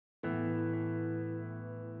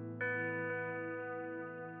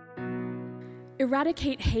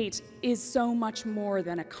Eradicate Hate is so much more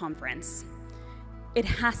than a conference. It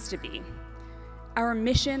has to be. Our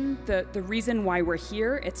mission, the reason why we're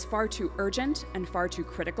here, it's far too urgent and far too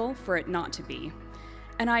critical for it not to be.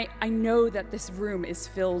 And I know that this room is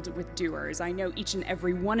filled with doers. I know each and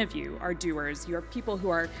every one of you are doers. You're people who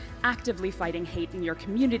are actively fighting hate in your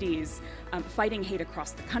communities, fighting hate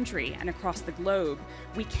across the country and across the globe.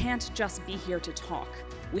 We can't just be here to talk.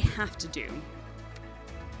 We have to do.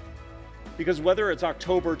 Because whether it's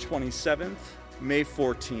October 27th, May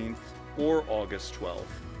 14th, or August 12th,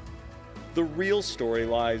 the real story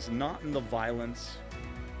lies not in the violence,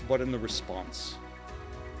 but in the response.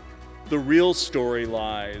 The real story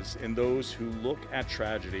lies in those who look at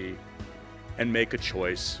tragedy and make a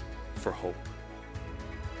choice for hope.